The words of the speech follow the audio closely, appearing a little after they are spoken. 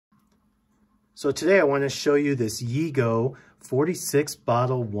So today I want to show you this Yigo 46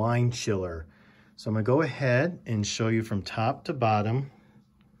 bottle wine chiller. So I'm going to go ahead and show you from top to bottom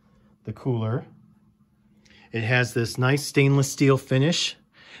the cooler. It has this nice stainless steel finish.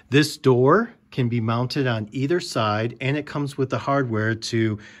 This door can be mounted on either side, and it comes with the hardware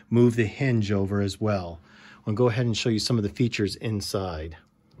to move the hinge over as well. I'll go ahead and show you some of the features inside.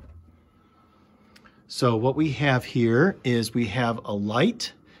 So what we have here is we have a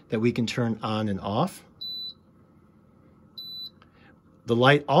light that we can turn on and off. The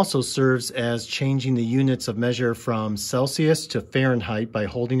light also serves as changing the units of measure from Celsius to Fahrenheit by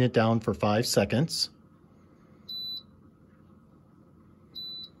holding it down for 5 seconds.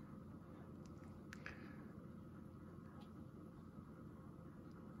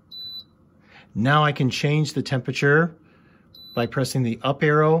 Now I can change the temperature by pressing the up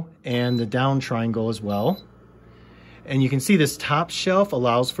arrow and the down triangle as well. And you can see this top shelf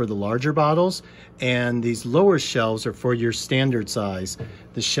allows for the larger bottles, and these lower shelves are for your standard size.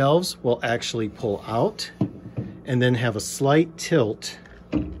 The shelves will actually pull out and then have a slight tilt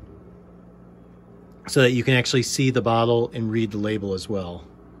so that you can actually see the bottle and read the label as well.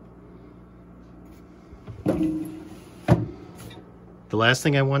 The last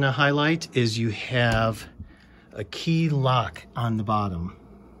thing I want to highlight is you have a key lock on the bottom.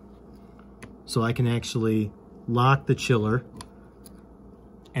 So I can actually lock the chiller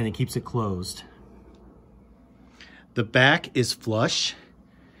and it keeps it closed. The back is flush,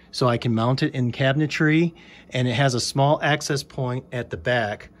 so I can mount it in cabinetry, and it has a small access point at the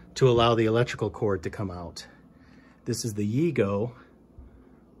back to allow the electrical cord to come out. This is the Yigo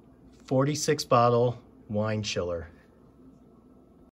 46 bottle wine chiller.